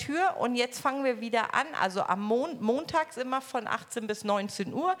Tür und jetzt fangen wir wieder an, also am montags immer von 18 bis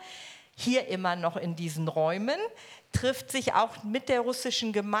 19 Uhr, hier immer noch in diesen Räumen, trifft sich auch mit der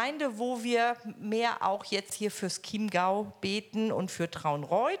russischen Gemeinde, wo wir mehr auch jetzt hier fürs Chiemgau beten und für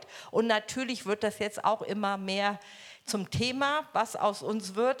Traunreut. Und natürlich wird das jetzt auch immer mehr zum Thema, was aus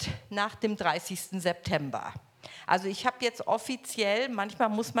uns wird nach dem 30. September. Also ich habe jetzt offiziell, manchmal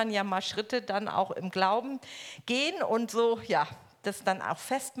muss man ja mal Schritte dann auch im Glauben gehen und so, ja, das dann auch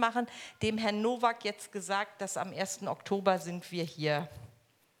festmachen, dem Herrn Nowak jetzt gesagt, dass am 1. Oktober sind wir hier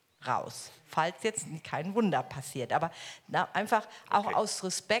raus, falls jetzt kein Wunder passiert, aber einfach auch aus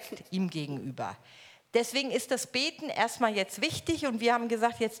Respekt ihm gegenüber. Deswegen ist das Beten erstmal jetzt wichtig und wir haben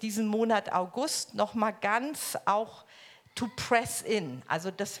gesagt, jetzt diesen Monat August nochmal ganz auch to press in,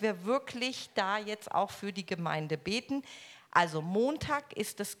 also dass wir wirklich da jetzt auch für die Gemeinde beten. Also Montag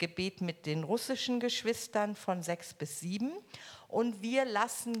ist das Gebet mit den russischen Geschwistern von 6 bis 7 und wir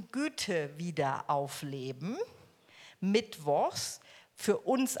lassen Güte wieder aufleben, mittwochs, für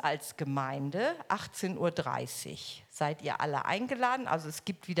uns als Gemeinde, 18:30 Uhr. Seid ihr alle eingeladen, also es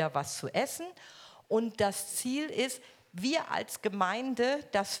gibt wieder was zu essen. Und das Ziel ist, wir als Gemeinde,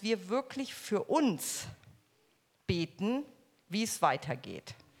 dass wir wirklich für uns beten, wie es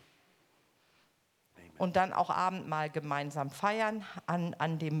weitergeht. Amen. Und dann auch Abendmahl gemeinsam feiern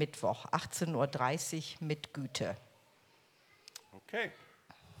an dem Mittwoch, 18:30 Uhr mit Güte. Okay.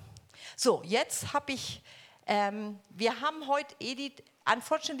 So, jetzt habe ich... wir haben heute, Edith,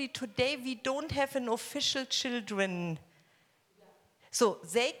 unfortunately today we don't have an official children. So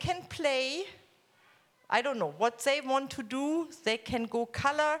they can play, I don't know what they want to do, they can go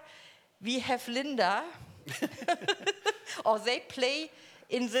color. We have Linda, or they play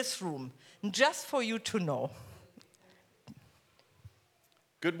in this room, just for you to know.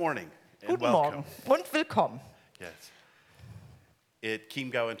 Good morning and Guten welcome. Morgen und willkommen. Yes. At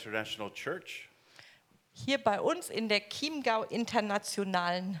Chiemgau International Church. Hier bei uns in der Chiemgau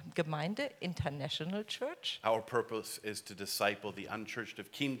Internationalen Gemeinde, International Church. Our purpose is to disciple the unchurched of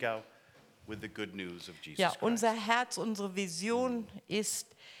Chiemgau with the good news of Jesus Ja, Christ. unser Herz, unsere Vision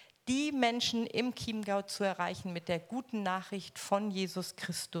ist, die Menschen im Chiemgau zu erreichen mit der guten Nachricht von Jesus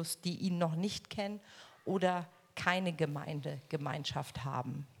Christus, die ihn noch nicht kennen oder keine Gemeinschaft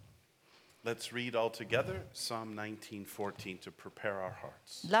haben. Let's read all together Psalm 19:14 to prepare our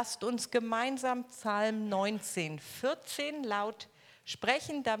hearts. Lasst uns gemeinsam Psalm 19:14 laut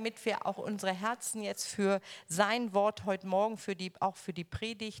sprechen, damit wir auch unsere Herzen jetzt für sein Wort heute Morgen, auch für die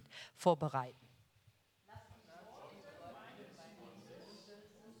Predigt vorbereiten.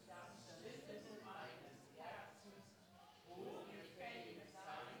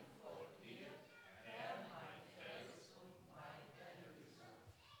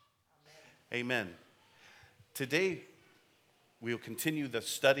 Amen. Today we'll continue the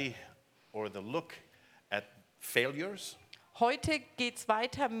study or the look at failures. Heute geht es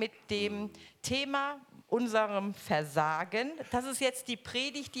weiter mit dem Thema unserem Versagen. Das ist jetzt die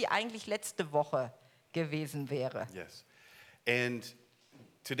Predigt, die eigentlich letzte Woche gewesen wäre. Yes. And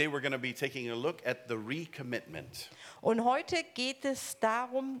today we're going to be taking a look at the recommitment. Und heute geht es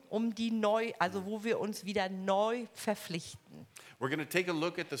darum, also wo wir uns wieder neu verpflichten. We're going to take a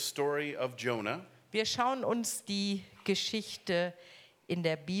look at the story of Jonah. Wir schauen uns die Geschichte in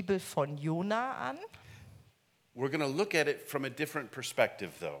der Bibel von Jona an. We're going to look at it from a different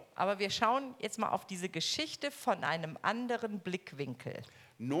perspective, though. Aber wir schauen jetzt mal auf diese Geschichte von einem anderen Blickwinkel.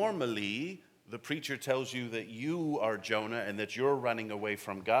 Normally, the preacher tells you that you are Jonah and that you're running away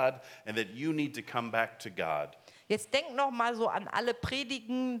from God and that you need to come back to God. Jetzt denkt noch mal so an alle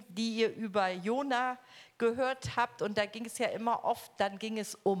Predigen, die ihr über Jona gehört habt. Und da ging es ja immer oft, dann ging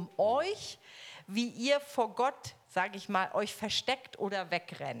es um euch, wie ihr vor Gott, sage ich mal, euch versteckt oder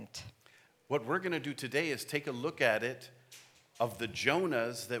wegrennt. What we're going to do today is take a look at it of the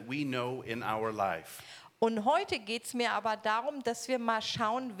Jonahs that we know in our life. Und heute geht es mir aber darum, dass wir mal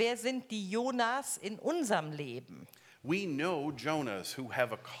schauen, wer sind die Jonas in unserem Leben. We know Jonahs who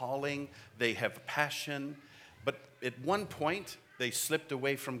have a calling, they have passion, but at one point they slipped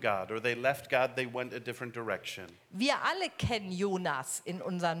away from God or they left God, they went a different direction. Wir alle kennen Jonas in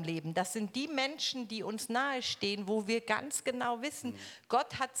unserem Leben. Das sind die Menschen, die uns nahestehen, wo wir ganz genau wissen,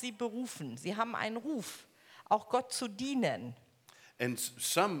 Gott hat sie berufen. Sie haben einen Ruf, auch Gott zu dienen. And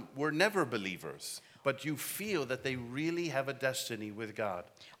some were never believers, but you feel that they really have a destiny with God.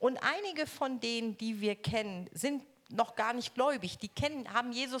 Und einige von denen, die wir kennen, sind noch gar nicht gläubig. Die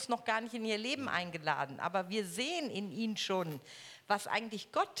haben Jesus noch gar nicht in ihr Leben eingeladen. Aber wir sehen in ihnen schon, was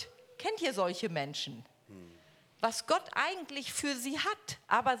eigentlich Gott, kennt ihr solche Menschen? Was Gott eigentlich für sie hat.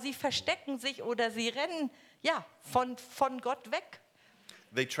 Aber sie verstecken sich oder sie rennen von Gott weg.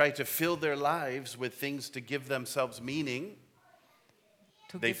 They try to fill their lives with things to give themselves meaning.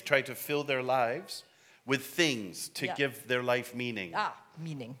 They've tried to fill their lives with things to Ja. give their life meaning.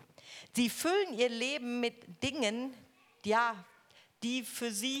 Meaning. Sie füllen ihr Leben mit Dingen, ja, die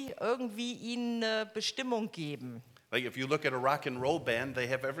für sie irgendwie ihnen eine Bestimmung geben. Like if you look at a rock and roll band, they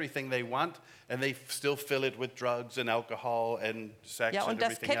have everything they want and they still fill it with drugs and alcohol and sex Ja, and und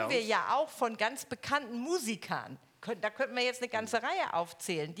das everything kennen wir else. ja auch von ganz bekannten Musikern. Da könnten wir jetzt eine ganze Reihe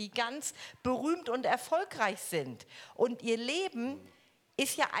aufzählen, die ganz berühmt und erfolgreich sind. Und ihr Leben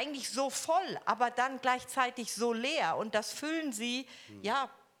ist ja eigentlich so voll, aber dann gleichzeitig so leer. Und das füllen sie ja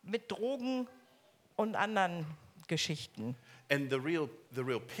mit Drogen und anderen Geschichten. And the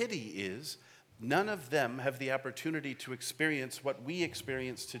real pity is none of them have the opportunity to experience what we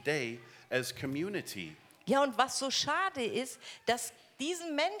experience today as community. Ja, und was so schade ist, dass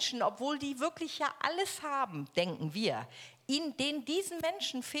diesen Menschen, obwohl die wirklich ja alles haben, denken wir, diesen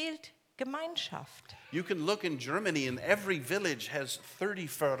Menschen fehlt Gemeinschaft. You can look in Germany and every village has 30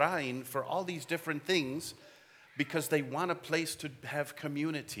 Vereine for all these different things because they want a place to have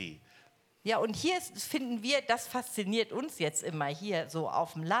community. Ja, und hier finden wir, das fasziniert uns jetzt immer hier so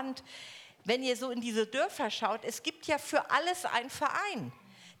auf dem Land, wenn ihr so in diese Dörfer schaut, es gibt ja für alles einen Verein.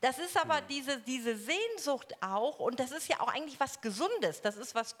 Das ist aber diese Sehnsucht auch, und das ist ja auch eigentlich was Gesundes, das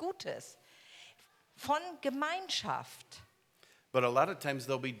ist was Gutes, von Gemeinschaft. But a lot of times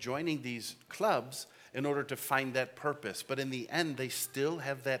they'll be joining these clubs in order to find that purpose. But in the end, they still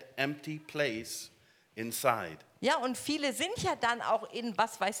have that empty place inside. Ja, und viele sind ja dann auch in,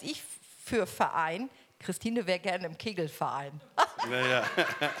 was weiß ich, für Verein. Christine wäre gerne im Kegelverein. Ja.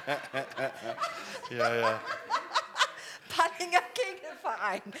 Ja. Panninger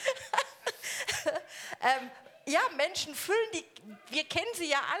Kegelverein. Ja, Menschen füllen wir kennen sie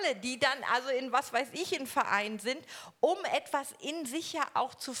ja alle, die dann also in, was weiß ich, in Vereinen sind, um etwas in sich ja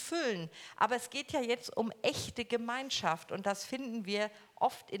auch zu füllen. Aber es geht ja jetzt um echte Gemeinschaft und das finden wir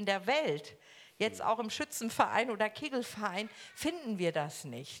oft in der Welt. Jetzt auch im Schützenverein oder Kegelverein finden wir das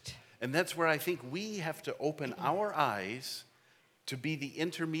nicht. And that's where I think we have to open our eyes to be the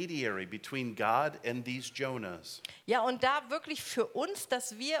intermediary between God and these Jonahs. Ja, und da wirklich für uns,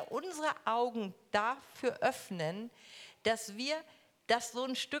 dass wir unsere Augen dafür öffnen, dass wir das so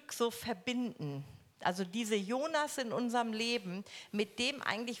ein Stück so verbinden. Also diese Jonas in unserem Leben mit dem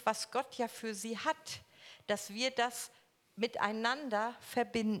eigentlich, was Gott ja für sie hat, dass wir das miteinander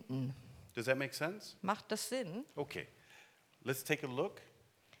verbinden. Does that make sense? Macht das Sinn? Okay. Let's take a look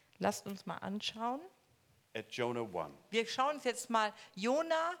Lasst uns mal anschauen. at Jonah 1. Wir schauen uns jetzt mal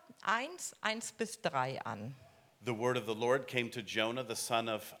Jona 1 bis 3 an. The word of the Lord came to Jonah, the son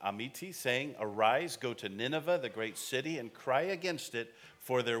of Amittai, saying, Arise, go to Nineveh, the great city, and cry against it,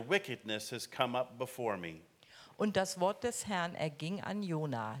 for their wickedness has come up before me. Und das Wort des Herrn erging an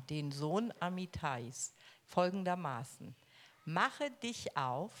Jona, den Sohn Amittais, folgendermaßen: Mache dich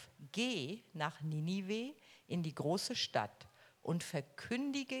auf, geh nach Ninive in die große Stadt und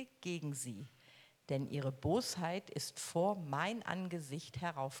verkündige gegen sie, denn ihre Bosheit ist vor mein Angesicht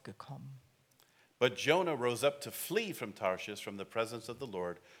heraufgekommen. But Jonah rose up to flee from Tarshish from the presence of the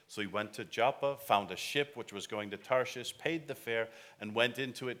Lord. So he went to Joppa, found a ship which was going to Tarshish, paid the fare, and went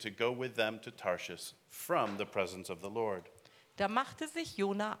into it to go with them to Tarshish from the presence of the Lord. Da machte sich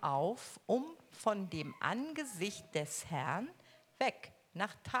Jona auf, um von dem Angesicht des Herrn weg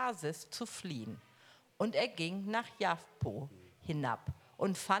nach Tarsis zu fliehen. Und er ging nach Jaffo hinab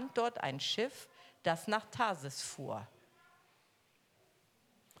und fand dort ein Schiff, das nach Tarsis fuhr.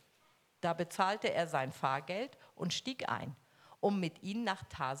 Da bezahlte er sein Fahrgeld und stieg ein, um mit ihnen nach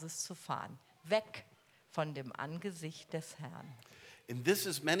Tarsis zu fahren, weg von dem Angesicht des Herrn. And this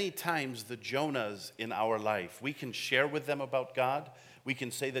is many times the Jonahs in our life. We can share with them about God. We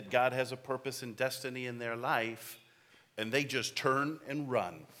can say that God has a purpose and destiny in their life, and they just turn and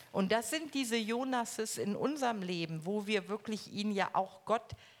run. Und das sind diese Jonases in unserem Leben, wo wir wirklich ihn ja auch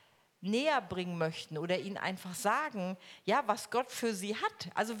Gott näher bringen möchten oder ihnen einfach sagen, ja, was Gott für sie hat.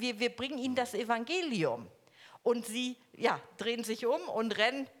 Also wir bringen ihnen das Evangelium und sie drehen sich um und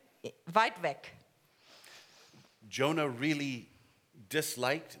rennen weit weg. Jonah really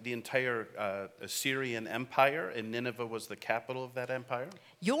disliked the entire Assyrian Empire, and Nineveh was the capital of that empire.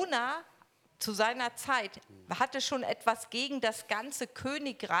 Jona zu seiner Zeit hatte schon etwas gegen das ganze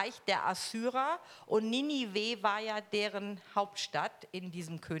Königreich der Assyrer und Ninive war ja deren Hauptstadt in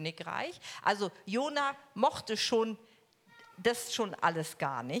diesem Königreich. Also Jona mochte das schon alles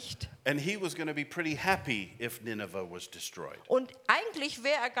gar nicht. And he was going to be pretty happy if Nineveh was destroyed. Und eigentlich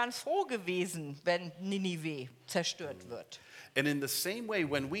wäre er ganz froh gewesen, wenn Ninive zerstört wird. And in the same way,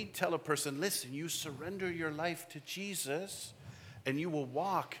 when we tell a person, listen, you surrender your life to Jesus, and you will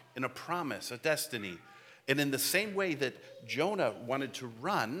walk in a promise, a destiny. And in the same way that Jonah wanted to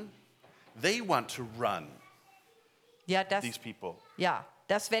run, they want to run, Ja, these people.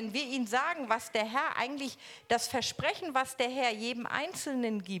 dass wenn wir ihnen sagen, was der Herr eigentlich, das Versprechen, was der Herr jedem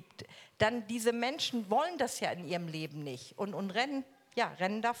Einzelnen gibt, dann diese Menschen wollen das ja in ihrem Leben nicht und rennen,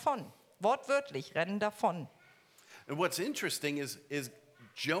 rennen davon. Wortwörtlich, rennen davon. And what's interesting is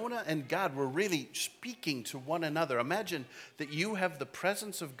Jonah and God were really speaking to one another. Imagine that you have the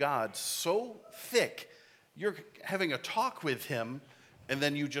presence of God so thick, you're having a talk with him, and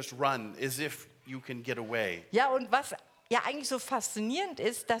then you just run as if you can get away. Ja, und was ja eigentlich so faszinierend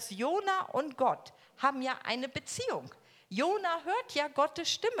ist, dass Jona und Gott haben ja eine Beziehung. Jona hört ja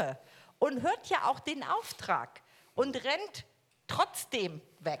Gottes Stimme und hört ja auch den Auftrag und rennt trotzdem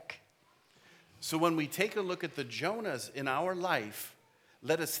weg. So when we take a look at the Jonahs in our life,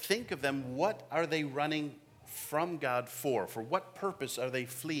 let us think of them. What are they running from God for? For what purpose are they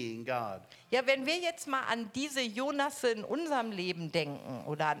fleeing God? Ja, wenn wir jetzt mal an diese Jonasse in unserem Leben denken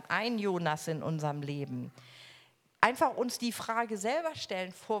oder an einen Jonas in unserem Leben, einfach uns die Frage selber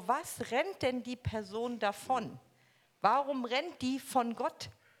stellen, vor was rennt denn die Person davon? Warum rennt die von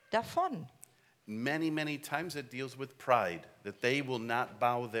Gott davon? Many, many times it deals with pride, that they will not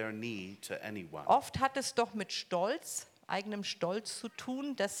bow their knee to anyone. Oft hat es doch mit Stolz, eigenem Stolz zu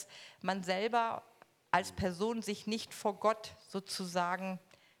tun, dass man selber als Person sich nicht vor Gott sozusagen,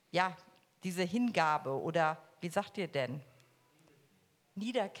 diese Hingabe oder, wie sagt ihr denn?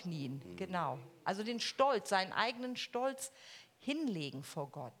 Niederknien, genau. Also den Stolz, seinen eigenen Stolz hinlegen vor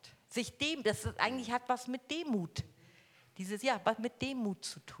Gott. Sich das eigentlich hat was mit Demut. Was mit Demut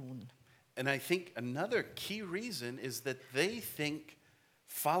zu tun. And I think another key reason is that they think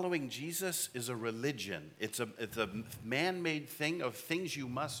following Jesus is a religion. It's a man-made thing of things you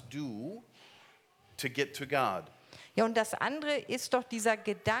must do to get to God. Ja, und das andere ist doch dieser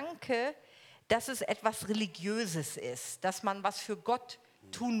Gedanke, dass es etwas Religiöses ist, dass man was für Gott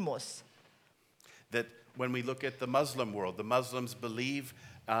tun muss. That when we look at the Muslim world, the Muslims believe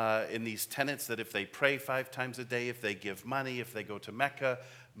in these tenets that if they pray 5 times a day, if they give money, if they go to Mecca,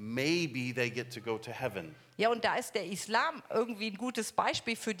 maybe they get to go to heaven. Ja, und da ist der Islam irgendwie ein gutes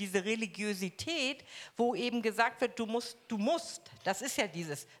Beispiel für diese Religiosität, wo eben gesagt wird, du musst, das ist ja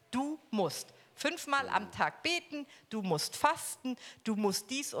dieses, du musst 5-mal am Tag beten, du musst fasten, du musst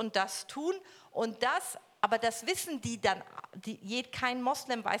dies und das tun und das, aber das wissen die dann, kein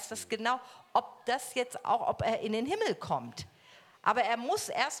Moslem weiß das genau, ob er in den Himmel kommt. Aber er muss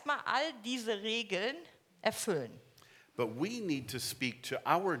erstmal all diese Regeln erfüllen. But we need to speak to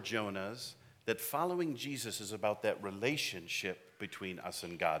our Jonahs that following Jesus is about that relationship between us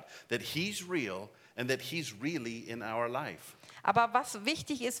and God, that he's real and that he's really in our life. Aber was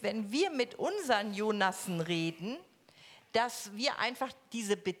wichtig ist, wenn wir mit unseren Jonassen reden, dass wir einfach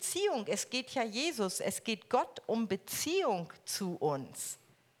diese Beziehung, es geht ja Jesus, es geht Gott um Beziehung zu uns.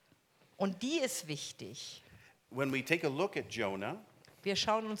 Und die ist wichtig. When we take a look at Jonah, Wir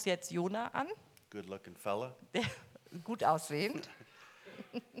schauen uns jetzt Jona an, good-looking fella, gut aussehend.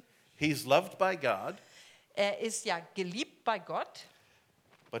 he's loved by God, Er ist ja geliebt bei Gott,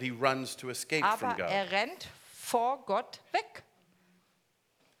 but he runs to escape from aber God. er rennt vor Gott weg.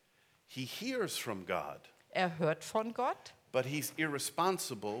 He hears from God, Er hört von Gott, but he's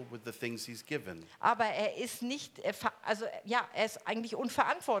irresponsible with the things he's given. aber er ist er ist eigentlich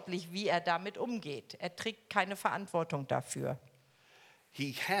unverantwortlich, wie er damit umgeht. Er trägt keine Verantwortung dafür.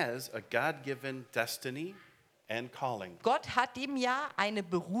 He has a God-given destiny and calling. Gott hat ihm ja eine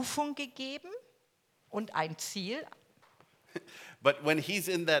Berufung gegeben und ein Ziel, But when he's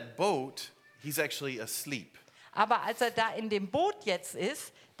in that boat, he's actually asleep. aber als er da in dem Boot jetzt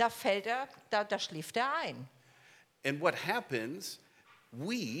ist, da schläft er ein. And what happens,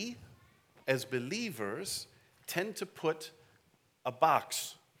 we as believers tend to put a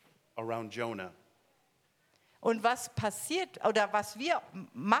box around Jonah. Und was passiert oder was wir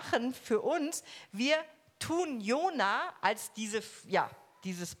machen für uns, wir tun Jona als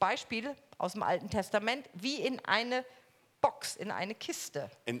dieses Beispiel aus dem Alten Testament wie in eine Box, in eine Kiste.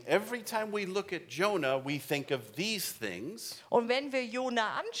 And every time we look at Jonah, we think of these things. Und wenn wir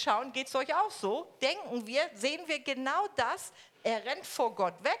Jona anschauen, geht es euch auch so, sehen wir genau das, er rennt vor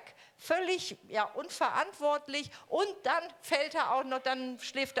Gott weg, völlig unverantwortlich und dann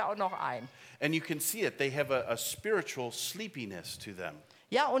schläft er auch noch ein. And you can see it, they have a spiritual sleepiness to them.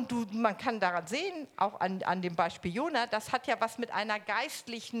 Ja, und man kann daran sehen, auch an dem Beispiel Jona, das hat ja was mit einer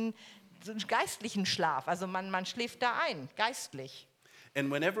geistlichen Schlaf, also man schläft da ein, geistlich.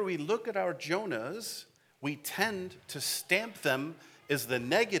 And whenever we look at our Jonahs, we tend to stamp them as the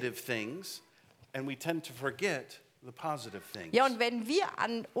negative things, and we tend to forget the positive things. Ja, und wenn wir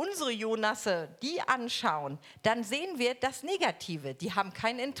an unsere Jonasse die anschauen, dann sehen wir das Negative. Die haben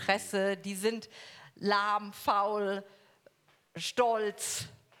kein Interesse, die sind lahm, faul, stolz,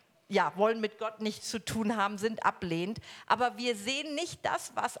 ja, wollen mit Gott nichts zu tun haben, sind ablehnend. Aber wir sehen nicht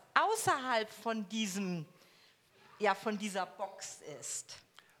das, was außerhalb von diesem, ja, von dieser Box ist.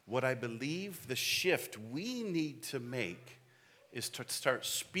 What I believe the shift we need to make is to start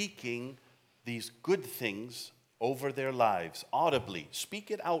speaking these good things over their lives audibly. Speak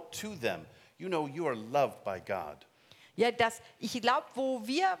it out to them. You know you are loved by God. Ja, ich glaube, wo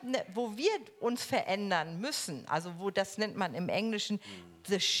wir uns verändern müssen, also das nennt man im Englischen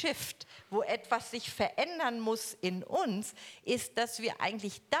the shift, wo etwas sich verändern muss in uns, ist, dass wir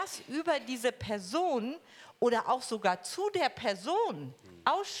eigentlich das über diese Person oder auch sogar zu der Person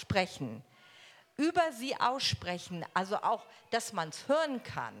aussprechen, über sie aussprechen, also auch, dass man es hören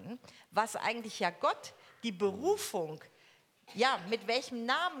kann, was eigentlich ja Gott, die Berufung, ja, mit welchem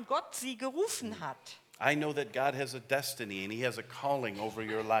Namen Gott sie gerufen hat. I know that God has a destiny and He has a calling over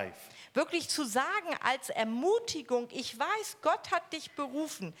your life. Wirklich zu sagen als Ermutigung, ich weiß, Gott hat dich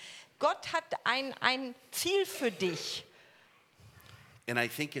berufen, Gott hat ein Ziel für dich. And I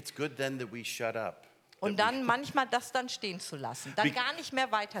think it's good then that we shut up. Und dann manchmal das dann stehen zu lassen, dann gar nicht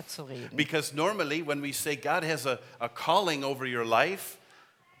mehr weiterzureden. Because normally when we say God has a calling over your life,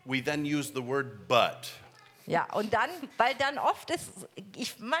 we then use the word but. Ja, und dann, weil dann oft ist,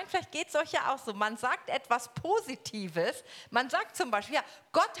 ich meine, vielleicht geht es euch ja auch so, man sagt etwas Positives, man sagt zum Beispiel, ja,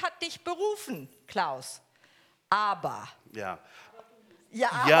 Gott hat dich berufen, Klaus, aber. Yeah. Ja,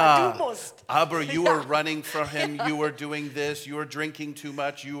 aber Yeah. du musst. Aber you are running from Him, you are doing this, you are drinking too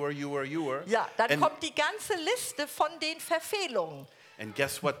much, you are. Ja, dann And- kommt die ganze Liste von den Verfehlungen. And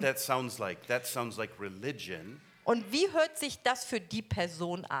guess what that sounds like? That sounds like religion. Und wie hört sich das für die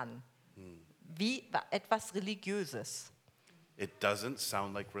Person an? Wie etwas Religiöses. It doesn't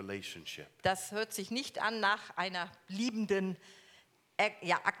sound like relationship. Das hört sich nicht an nach einer liebenden,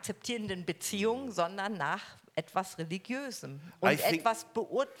 ja, akzeptierenden Beziehung, sondern nach etwas Religiösem und I think- etwas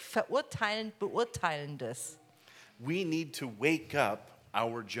Beurteilendes. We need to wake up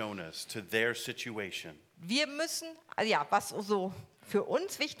our Jonas to their situation. Wir müssen, ja, was so für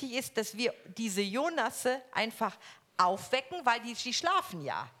uns wichtig ist, dass wir diese Jonasse einfach aufwecken, weil die schlafen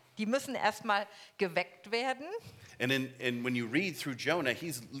ja. Die müssen erstmal geweckt werden. And when you read through Jonah,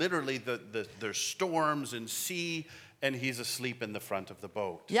 he's literally there's storms and sea, and he's asleep in the front of the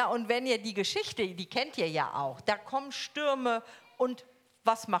boat. Ja, und wenn ihr die Geschichte, die kennt ihr ja auch, da kommen Stürme und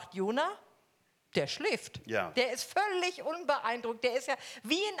was macht Jona? Der schläft. Ja. Der ist völlig unbeeindruckt. Der ist ja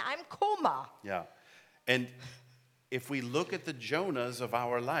wie in einem Koma. Yeah. And if we look at the Jonahs of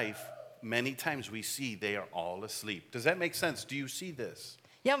our life, many times we see they are all asleep. Does that make sense? Do you see this?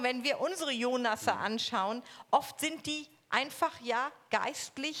 Ja, und wenn wir unsere Jonasse anschauen, oft sind die einfach ja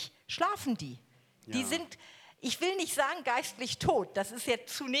geistlich, schlafen die. Die Ja. sind, ich will nicht sagen geistlich tot, das ist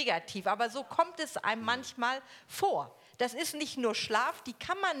jetzt zu negativ, aber so kommt es einem manchmal vor. Das ist nicht nur Schlaf, die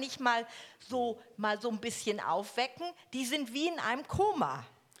kann man nicht mal so ein bisschen aufwecken, die sind wie in einem Koma.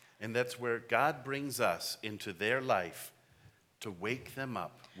 And that's where God brings us into their life to wake them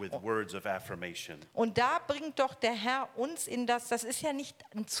up with words of affirmation. Und da bringt doch der Herr uns in das ist ja nicht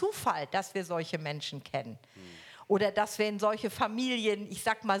ein Zufall, dass wir solche Menschen kennen. Oder dass wir in solche Familien, ich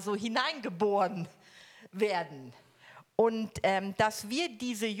sag mal so, hineingeboren werden. Und dass wir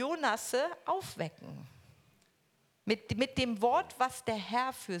diese Jonasse aufwecken. Mit dem Wort, was der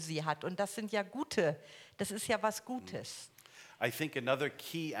Herr für sie hat. Und das sind ja das ist ja was Gutes. I think another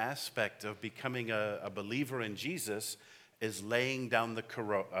key aspect of becoming a believer in Jesus is laying down the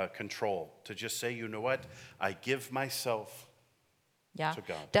control. To just say, you know what, I give myself Ja, to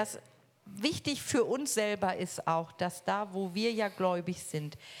God. das wichtig für uns selber ist auch, dass da, wo wir ja gläubig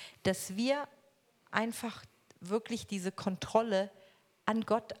sind, dass wir einfach wirklich diese Kontrolle an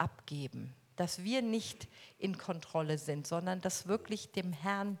Gott abgeben. Dass wir nicht in Kontrolle sind, sondern das wirklich dem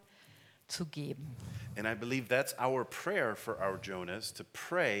Herrn zu geben. And I believe that's our prayer for our Jonas, to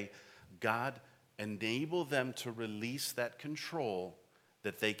pray, God, enable them to release that control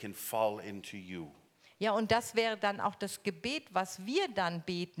that they can fall into you. Ja, und das wäre dann auch das Gebet, was wir dann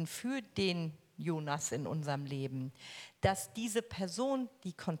beten für den Jonas in unserem Leben, dass diese Person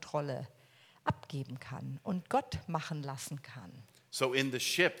die Kontrolle abgeben kann und Gott machen lassen kann. So in the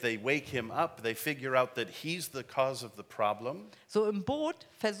ship, they wake him up, they figure out that he's the cause of the problem. So im Boot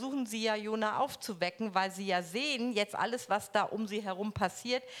versuchen sie ja Jona aufzuwecken, weil sie ja sehen, jetzt alles, was da um sie herum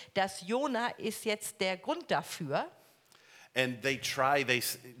passiert, dass Jona ist jetzt der Grund dafür. And they try,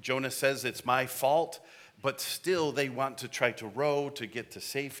 Jonah says, it's my fault. But still, they want to try to row to get to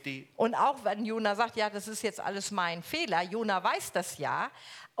safety. Und auch wenn Jona sagt, ja, das ist jetzt alles mein Fehler, Jona weiß das ja,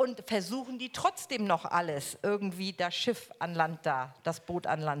 und versuchen die trotzdem noch alles, irgendwie das Schiff an Land das Boot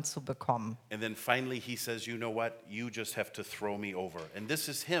an Land zu bekommen. And then finally he says, you know what? You just have to throw me over. And this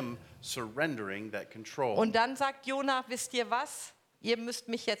is him surrendering that control. Und dann sagt Jona, wisst ihr was? Ihr müsst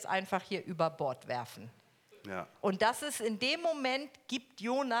mich jetzt einfach hier über Bord werfen. Yeah. Und das ist in dem Moment, gibt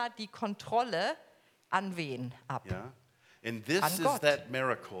Jona die Kontrolle an wen ab? Yeah. And this An is Gott. that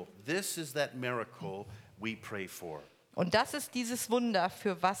miracle. This is that miracle we pray for. Und das ist dieses Wunder,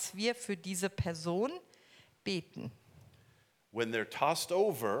 für was wir für diese Person beten. When they're tossed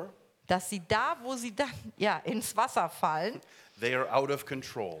over, Dass sie da, wo sie dann ins Wasser fallen, they are out of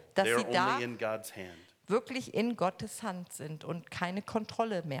control. Dass They're sie da- only in God's hand. wirklich in Gottes Hand sind und keine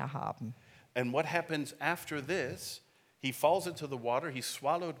Kontrolle mehr haben. And what happens after this? He falls into the water. He's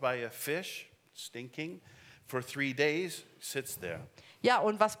swallowed by a fish, stinking. For 3 days, sits there. Ja,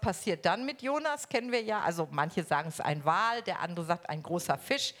 und was passiert dann mit Jonas, kennen wir ja. Also manche sagen, es ist ein Wal, der andere sagt, ein großer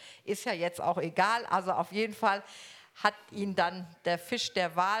Fisch. Ist ja jetzt auch egal. Also auf jeden Fall hat ihn dann der Fisch,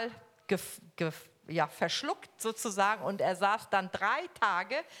 der Wal, verschluckt sozusagen. Und er saß dann 3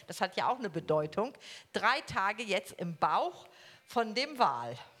 Tage, das hat ja auch eine Bedeutung, 3 Tage jetzt im Bauch von dem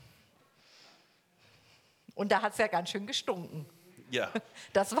Wal. Und da hat es ja ganz schön gestunken. Yeah.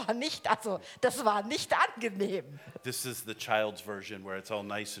 Das war nicht angenehm. This is the child's version where it's all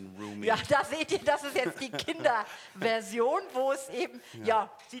nice and roomy. Ja, da seht ihr, das ist jetzt die Kinderversion, wo es eben,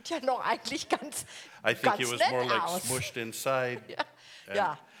 sieht ja noch eigentlich ganz, I think ganz it was nett more like aus. smushed inside.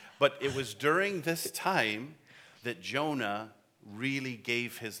 Ja. But it was during this time that Jonah really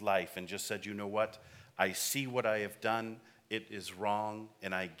gave his life and just said, you know what? I see what I have done. It is wrong,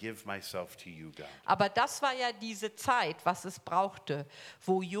 and I give myself to you, God. Aber das war ja diese Zeit, was es brauchte,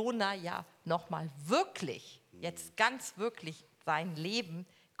 wo Jona ja nochmal wirklich, jetzt ganz wirklich sein Leben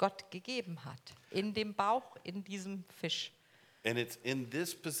Gott gegeben hat. In dem Bauch, in diesem Fisch. And it's in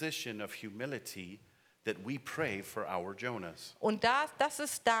this position of humility that we pray for our Jonahs. Und das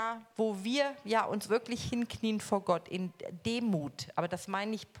ist da, wo wir uns wirklich hinknien vor Gott, in Demut. Aber das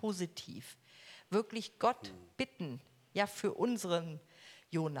meine ich positiv. Wirklich Gott bitten, für unseren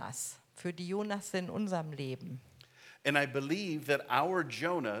Jonas, für die Jonas in unserem Leben. And I believe that our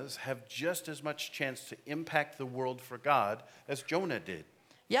Jonahs have just as much chance to impact the world for God as Jonah did.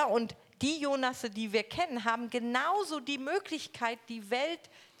 Ja, und die Jonasse, die wir kennen, haben genauso die Möglichkeit, die Welt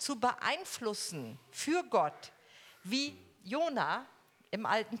zu beeinflussen für Gott, wie Jona im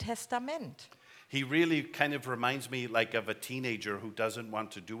Alten Testament. He really kind of reminds me like of a teenager who doesn't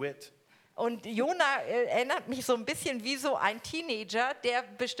want to do it. Und Jona erinnert mich so ein bisschen wie so ein Teenager, der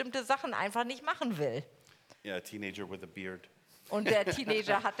bestimmte Sachen einfach nicht machen will. Yeah, a teenager with a beard. Und der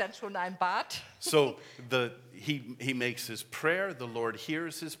Teenager hat dann schon ein Bart. So he makes his prayer, the Lord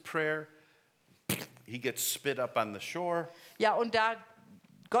hears his prayer, he gets spit up on the shore. Ja, und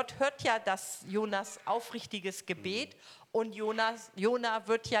Gott hört ja das Jonas aufrichtiges Gebet und Jona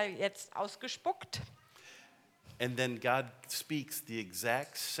wird ja jetzt ausgespuckt. And then God speaks the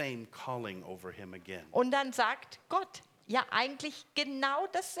exact same calling over him again. Und dann sagt Gott ja eigentlich genau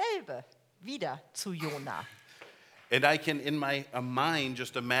dasselbe wieder zu Jona. And I can in my mind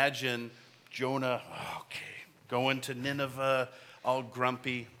just imagine Jonah, okay, going to Nineveh, all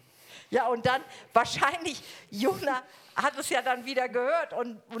grumpy. Ja, und dann wahrscheinlich, Jona hat es ja dann wieder gehört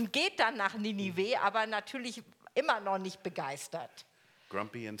und geht dann nach Ninive, aber natürlich immer noch nicht begeistert.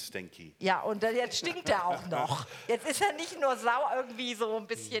 Grumpy and stinky. Ja, und jetzt stinkt er auch noch. Jetzt ist er nicht nur irgendwie so ein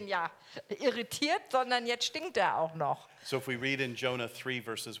bisschen irritiert, sondern jetzt stinkt er auch noch. So if we read in Jonah 3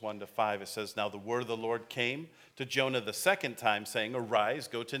 verses 1 to 5, it says, Now the word of the Lord came to Jonah the second time, saying, Arise,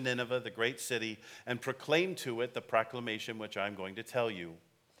 go to Nineveh, the great city, and proclaim to it the proclamation which I am going to tell you.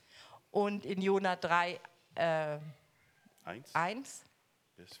 Und in Jona 3, 1.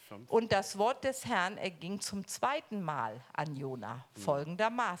 Bis 5. Und das Wort des Herrn erging zum zweiten Mal an Jona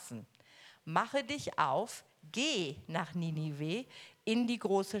folgendermaßen: Mache dich auf, geh nach Ninive in die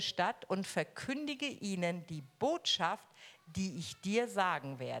große Stadt und verkündige ihnen die Botschaft, die ich dir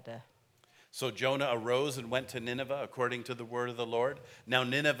sagen werde. So Jonah arose and went to Nineveh according to the word of the Lord. Now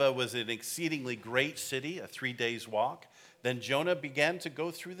Nineveh was an exceedingly great city, a 3 days walk. Then Jonah began to go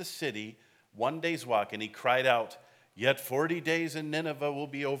through the city 1 day's walk, and he cried out, Yet 40 days and Nineveh will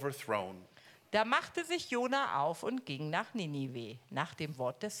be overthrown. Da machte sich Jona auf und ging nach Ninive, nach dem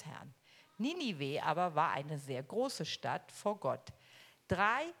Wort des Herrn. Ninive aber war eine sehr große Stadt vor Gott,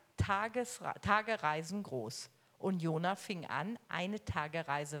 3 Tagereisen groß. Und Jona fing an, 1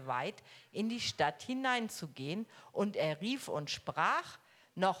 Tagereise weit in die Stadt hineinzugehen. Und er rief und sprach,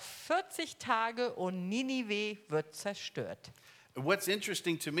 noch 40 Tage und Ninive wird zerstört. What's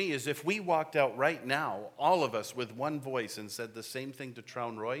interesting to me is if we walked out right now, all of us with one voice and said the same thing to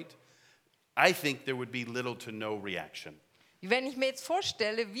Traunreut, I think there would be little to no reaction. Wenn ich mir jetzt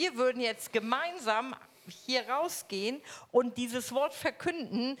vorstelle, wir würden jetzt gemeinsam hier rausgehen und dieses Wort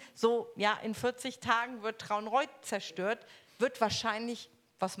verkünden, so ja, in 40 Tagen wird Traunreut zerstört, wird wahrscheinlich,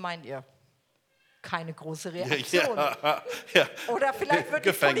 was meint ihr? Keine große Reaktion. Ja. Oder vielleicht wird die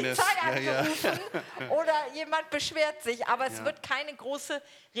Gefängnis. Polizei Ja. angerufen oder jemand beschwert sich, aber es wird keine große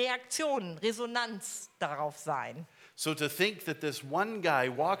Reaktion, Resonanz darauf sein. So to think that this one guy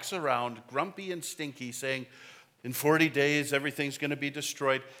walks around grumpy and stinky saying, in 40 days everything's going to be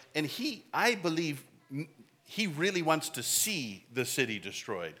destroyed, and I believe he really wants to see the city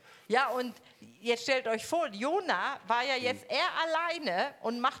destroyed. Ja, und jetzt stellt euch vor, Jona war ja jetzt er alleine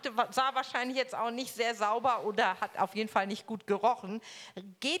und sah wahrscheinlich jetzt auch nicht sehr sauber oder hat auf jeden Fall nicht gut gerochen,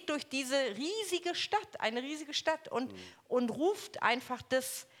 geht durch diese riesige Stadt, eine riesige Stadt und ruft einfach,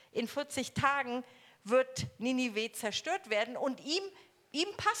 dass in 40 Tagen wird Ninive zerstört werden und ihm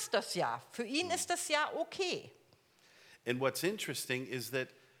passt das ja. Für ihn ist das ja okay. And what's interesting is that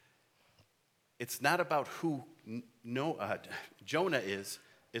it's not about who Jonah is,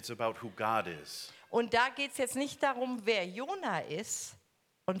 it's about who God is. Und da geht es jetzt nicht darum, wer Jona ist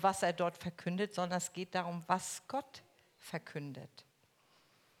und was er dort verkündet, sondern es geht darum, was Gott verkündet.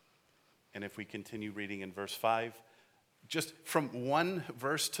 And if we continue reading in verse 5, just from one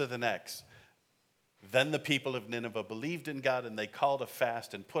verse to the next, then the people of Nineveh believed in God and they called a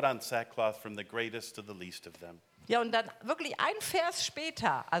fast and put on sackcloth from the greatest to the least of them. Ja, und dann wirklich ein Vers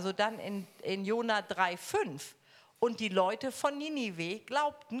später, also dann in Jona 3,5, und die Leute von Ninive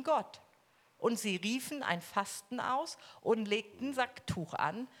glaubten Gott. Und sie riefen ein Fasten aus und legten Sacktuch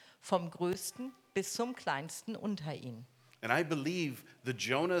an, vom Größten bis zum Kleinsten unter ihnen. And I believe the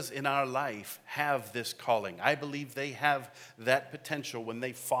Jonahs in our life have this calling. I believe they have that potential. When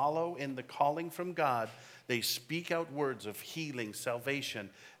they follow in the calling from God, they speak out words of healing, salvation,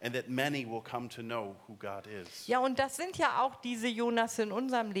 and that many will come to know who God is. Ja, und das sind ja auch diese Jonas in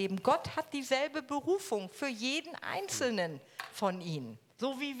unserem Leben. Gott hat dieselbe Berufung für jeden Einzelnen von ihnen,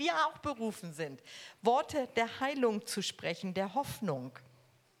 so wie wir auch berufen sind, Worte der Heilung zu sprechen, der Hoffnung.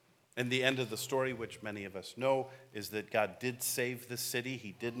 And the end of the story, which many of us know, is that God did save the city.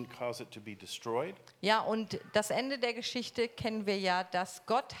 He didn't cause it to be destroyed. Ja, und das Ende der Geschichte kennen wir ja, dass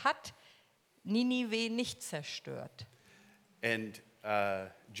Gott hat Ninive nicht zerstört. And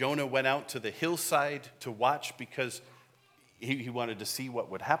Jonah went out to the hillside to watch because he wanted to see what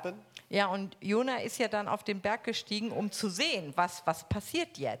would happen. Ja, und Jona ist ja dann auf den Berg gestiegen, um zu sehen, was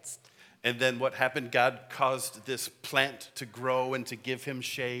passiert jetzt. And then what happened? God caused this plant to grow and to give him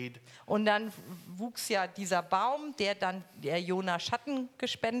shade. Und dann wuchs ja dieser Baum, der Jona Schatten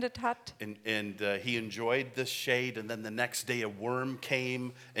gespendet hat. And he enjoyed this shade. And then the next day a worm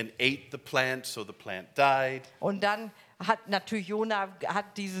came and ate the plant, so the plant died. Und dann hat natürlich Jona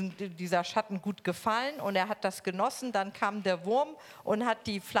dieser Schatten gut gefallen und er hat das genossen. Dann kam der Wurm und hat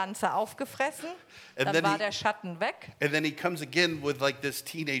die Pflanze aufgefressen. Dann war der Schatten weg. And then he comes again with like this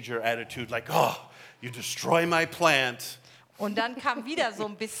teenager attitude, like, oh, you destroy my plant. Und dann kam wieder so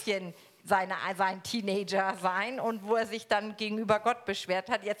ein bisschen sein Teenager sein und wo er sich dann gegenüber Gott beschwert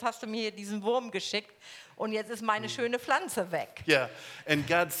hat, jetzt hast du mir hier diesen Wurm geschickt und jetzt ist meine schöne Pflanze weg. Yeah, and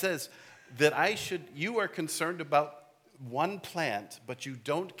God says that you are concerned about one plant, but you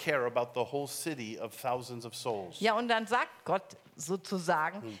don't care about the whole city of thousands of souls. Ja, und dann sagt Gott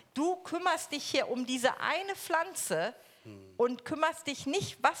sozusagen, du kümmerst dich hier um diese eine Pflanze und kümmerst dich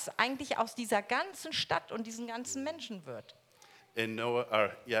nicht, was eigentlich aus dieser ganzen Stadt und diesen ganzen Menschen wird. And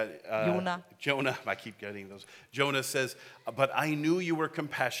Jonah. Jonah, I keep getting those. Jonah says, but I knew you were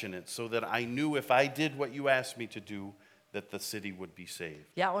compassionate, so that I knew if I did what you asked me to do, that the city would be saved.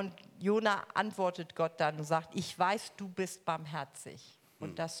 Ja, und Jona antwortet Gott dann und sagt, ich weiß, du bist barmherzig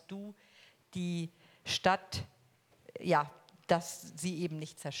und dass du die Stadt, ja, dass sie eben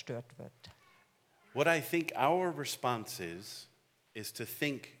nicht zerstört wird. What I think our response is to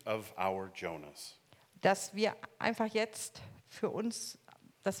think of our Jonahs. Dass wir einfach jetzt für uns,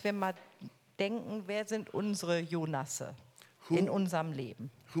 dass wir mal denken, wer sind unsere Jonasse in unserem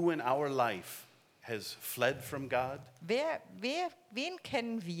Leben? Who in our life has fled from God? Wen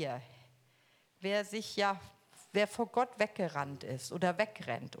kennen wir, wer vor Gott weggerannt ist oder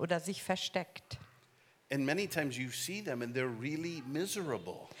wegrennt oder sich versteckt? And many times you see them and they're really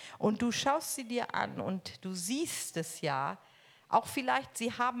miserable. Und du schaust sie dir an und du siehst es ja, auch vielleicht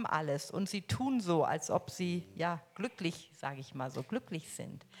sie haben alles und sie tun so, als ob sie ja glücklich, sage ich mal so, glücklich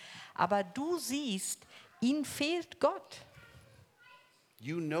sind. Aber du siehst, ihnen fehlt Gott.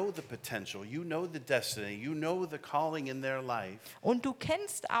 You know the potential, you know the destiny, you know the calling in their life. Und du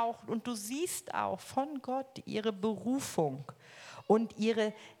kennst auch und du siehst auch von Gott ihre Berufung und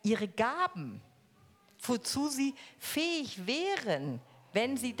ihre Gaben, wozu sie fähig wären,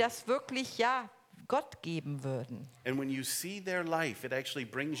 wenn sie das wirklich Gott geben würden. And when you see their life, it actually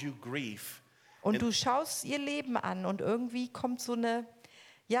brings you grief. Und du schaust ihr Leben an und irgendwie kommt so eine,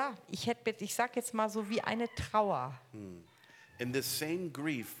 ich sag jetzt mal so wie eine Trauer. And this same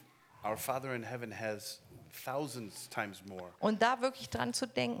grief our Father in heaven has thousands times more. Und da wirklich dran zu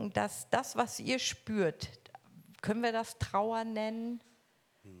denken, dass das, was ihr spürt, können wir das Trauer nennen?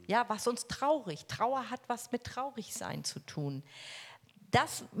 Ja, was uns Trauer hat was mit Traurigsein zu tun.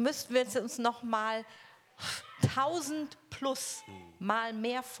 Das müssten wir uns noch mal 1000 plus mal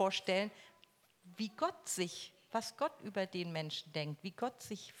mehr vorstellen, was Gott über den Menschen denkt, wie Gott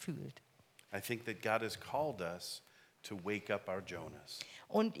sich fühlt. I think that God has called us to wake up our Jonahs.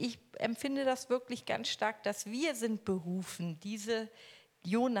 Und ich empfinde das wirklich ganz stark, dass wir sind berufen, diese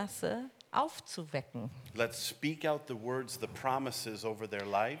Jonasse aufzuwecken. Let's speak out the words, the promises over their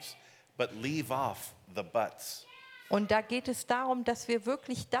lives, but leave off the buts. Und da geht es darum, dass wir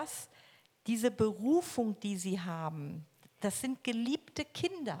wirklich diese Berufung, die sie haben, das sind geliebte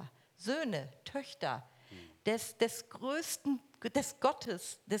Kinder, Söhne, Töchter des größten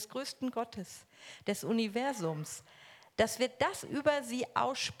Gottes, des Universums, dass wir das über sie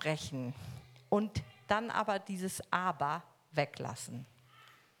aussprechen und dann aber dieses Aber weglassen.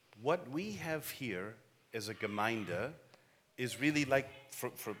 What we have here as a Gemeinde is really like,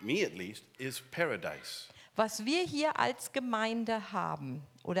 for me at least, is paradise. Was wir hier als Gemeinde haben,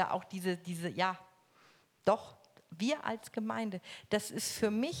 oder auch wir als Gemeinde, das ist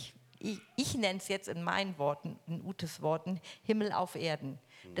für mich, ich nenne es jetzt in meinen Worten, in Utes Worten, Himmel auf Erden.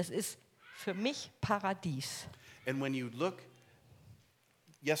 Das ist für mich Paradies. And when you look,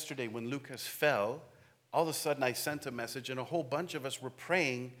 yesterday when Lucas fell, all of a sudden I sent a message and a whole bunch of us were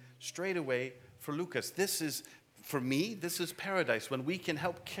praying straight away for Lucas. For me, this is paradise, when we can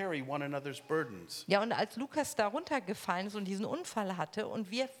help carry one another's burdens. Ja, und als Lukas da runtergefallen ist und diesen Unfall hatte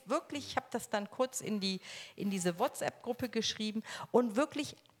und wir wirklich, ich habe das dann kurz in diese WhatsApp-Gruppe geschrieben und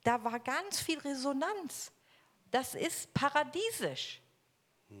wirklich, da war ganz viel Resonanz. Das ist paradiesisch.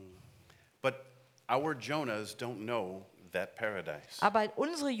 But our Jonahs don't know that paradise. Aber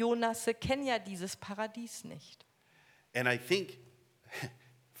unsere Jonasse kennen ja dieses Paradies nicht. And I think,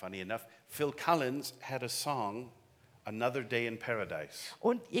 funny enough, Phil Collins had a song, Another Day in Paradise.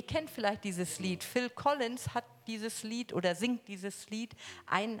 Und ihr kennt vielleicht dieses Lied. Phil Collins hat dieses Lied oder singt dieses Lied,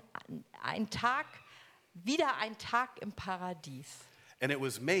 wieder ein Tag im Paradies. And it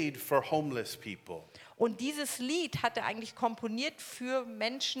was made for homeless people. Und dieses Lied hat er eigentlich komponiert für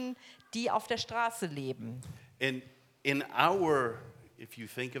Menschen, die auf der Straße leben. In our, if you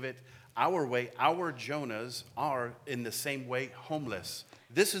think of it, our way, our Jonahs are in the same way homeless.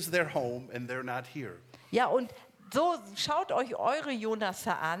 This is their home and they're not here. Ja, und so schaut euch eure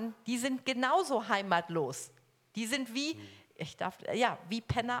Jonasse an, die sind genauso heimatlos. Die sind wie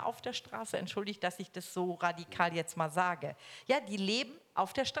Penner auf der Straße. Entschuldigt, dass ich das so radikal jetzt mal sage. Ja, die leben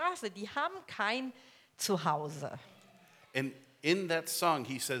auf der Straße, die haben kein Zuhause. And in that song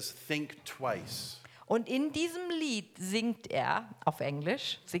he says, think twice. Und in diesem Lied auf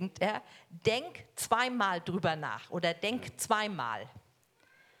Englisch singt er, denk zweimal drüber nach oder denk zweimal.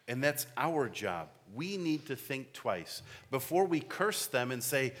 And that's our job. We need to think twice before we curse them and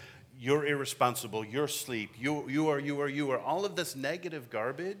say, you're irresponsible, you're asleep, you are. All of this negative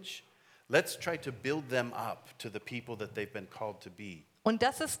garbage, let's try to build them up to the people that they've been called to be. Und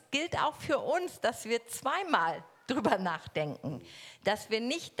gilt auch für uns, dass wir zweimal drüber nachdenken. Dass wir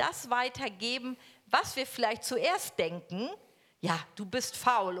nicht das weitergeben, was wir vielleicht zuerst denken. Ja, du bist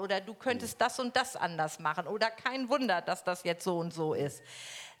faul oder du könntest das und das anders machen oder kein Wunder, dass das jetzt so und so ist.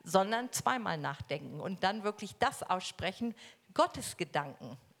 Sondern zweimal nachdenken und dann wirklich das aussprechen, Gottes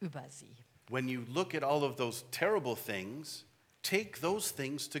Gedanken über sie. When you look at all of those terrible things, take those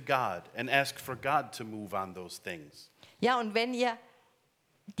things to God and ask for God to move on those things. Ja, und wenn ihr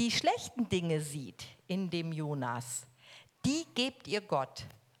die schlechten Dinge seht in dem Jonas, die gebt ihr Gott.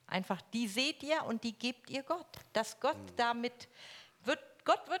 Einfach, die seht ihr und die gebt ihr Gott. Dass Gott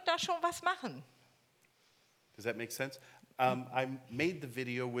Gott wird da schon was machen. Does that make sense? I made the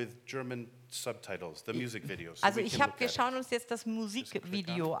video with German subtitles, the music video. So wir schauen uns jetzt das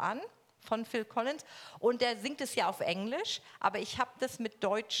Musikvideo an von Phil Collins und der singt es ja auf Englisch, aber ich habe das mit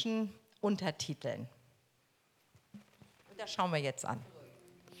deutschen Untertiteln. Und das schauen wir jetzt an.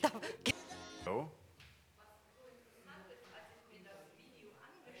 Oh.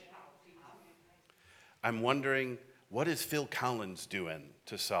 I'm wondering, what is Phil Collins doing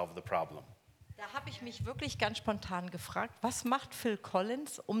to solve the problem? Da habe ich mich wirklich ganz spontan gefragt, was macht Phil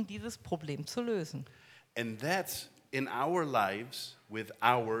Collins, um dieses Problem zu lösen? And that's in our lives with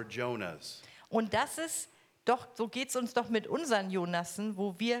our Jonahs. Und das ist doch, so geht es uns doch mit unseren Jonassen,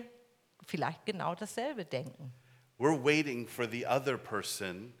 wo wir vielleicht genau dasselbe denken. We're waiting for the other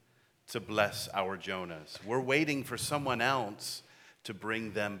person to bless our Jonahs. We're waiting for someone else to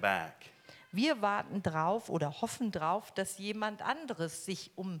bring them back. Wir warten drauf oder hoffen drauf, dass jemand anderes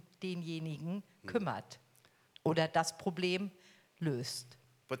sich um denjenigen kümmert oder das Problem löst.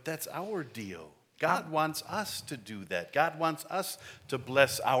 But that's our deal. God wants us to do that. God wants us to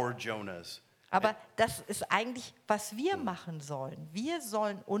bless our Jonahs. Aber das ist eigentlich, was wir machen sollen. Wir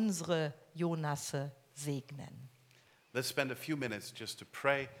sollen unsere Jonasse segnen. Let's spend a few minutes just to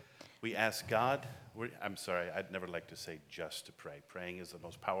pray. We ask God. I'm sorry, I'd never like to say just to pray. Praying is the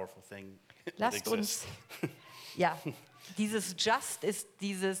most powerful thing that Lasst uns, exists. ja, dieses Just ist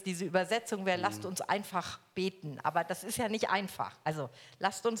diese Übersetzung wäre, lasst uns einfach beten. Aber das ist ja nicht einfach. Also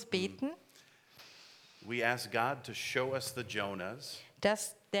lasst uns beten, We ask God to show us the Jonahs,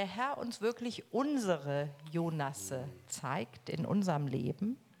 dass der Herr uns wirklich unsere Jonasse zeigt in unserem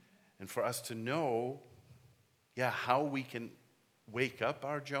Leben and for us to know, how we can wake up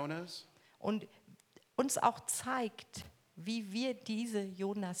our Jonahs, und uns auch zeigt, wie wir diese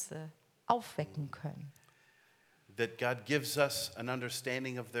Jonasse aufwecken können. that God gives us an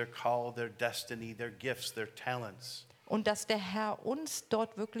understanding of their call, their destiny, their gifts, their talents. Und dass der Herr uns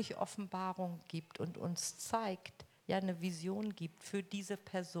dort wirklich Offenbarung gibt und uns zeigt, ja eine Vision gibt für diese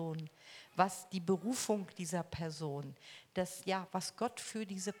Person, was die Berufung dieser Person, das ja, was Gott für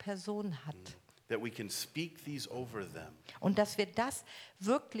diese Person hat. That we can speak these over them. Und dass wir das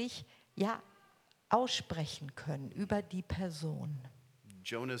wirklich ja aussprechen können über die Person.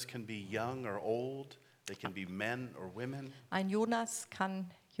 Jonahs can be young or old, they can be men or women. Ein Jonas kann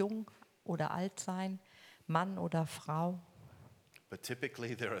jung oder alt sein, Mann oder Frau. But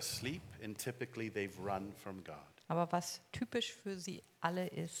typically they're asleep and typically they've run from God. Aber was typisch für sie alle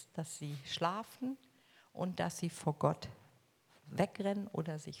ist, dass sie schlafen und dass sie vor Gott wegrennen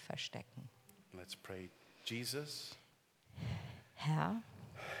oder sich verstecken. Let's pray. Jesus, Herr,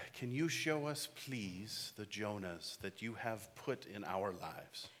 can you show us, please, the Jonahs that you have put in our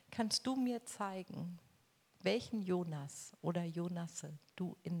lives? kannst du mir zeigen, welchen Jonas oder Jonasse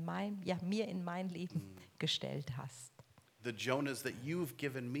du mir in mein Leben gestellt hast? The Jonahs that you've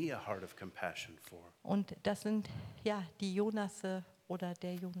given me a heart of compassion for. Und das sind ja die Jonasse oder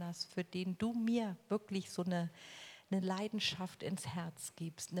der Jonas, für den du mir wirklich so eine Leidenschaft ins Herz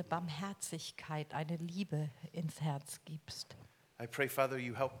gibst, eine Barmherzigkeit, eine Liebe ins Herz gibst. I pray, Father,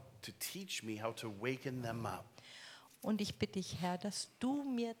 you help to teach me how to waken them up. Und ich bitte dich, Herr, dass du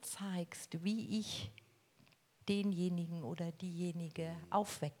mir zeigst, wie ich denjenigen oder diejenige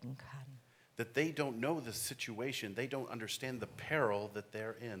aufwecken kann. That they don't know the situation, they don't understand the peril that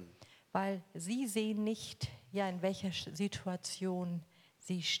they're in. Weil sie sehen nicht, ja, in welcher Situation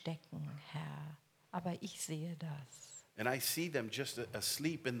sie stecken, Herr. Aber ich sehe das. And I see them just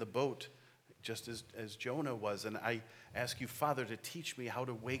asleep in the boat, just as Jonah was. And I ask you, Father, to teach me how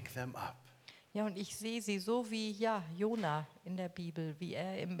to wake them up. Ja, und ich sehe sie so wie ja, Jona in der Bibel, wie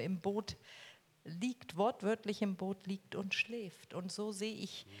er im Boot liegt, wortwörtlich im Boot liegt und schläft. Und so sehe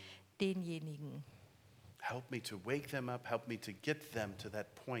ich denjenigen. Help me to wake them up. Help me to get them to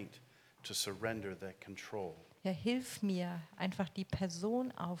that point to surrender that control. Ja, hilf mir, einfach die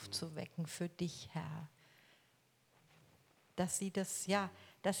Person aufzuwecken für dich, Herr. Dass sie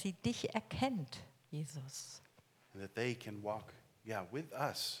dass sie dich erkennt, Jesus. And that they can walk, with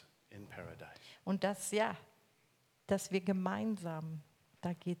us in paradise. Und dass wir gemeinsam,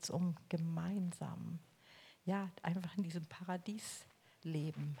 da geht es um gemeinsam, einfach in diesem Paradies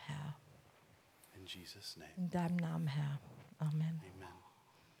leben, Herr. In Jesus' name. In deinem Namen, Herr. Amen. Amen.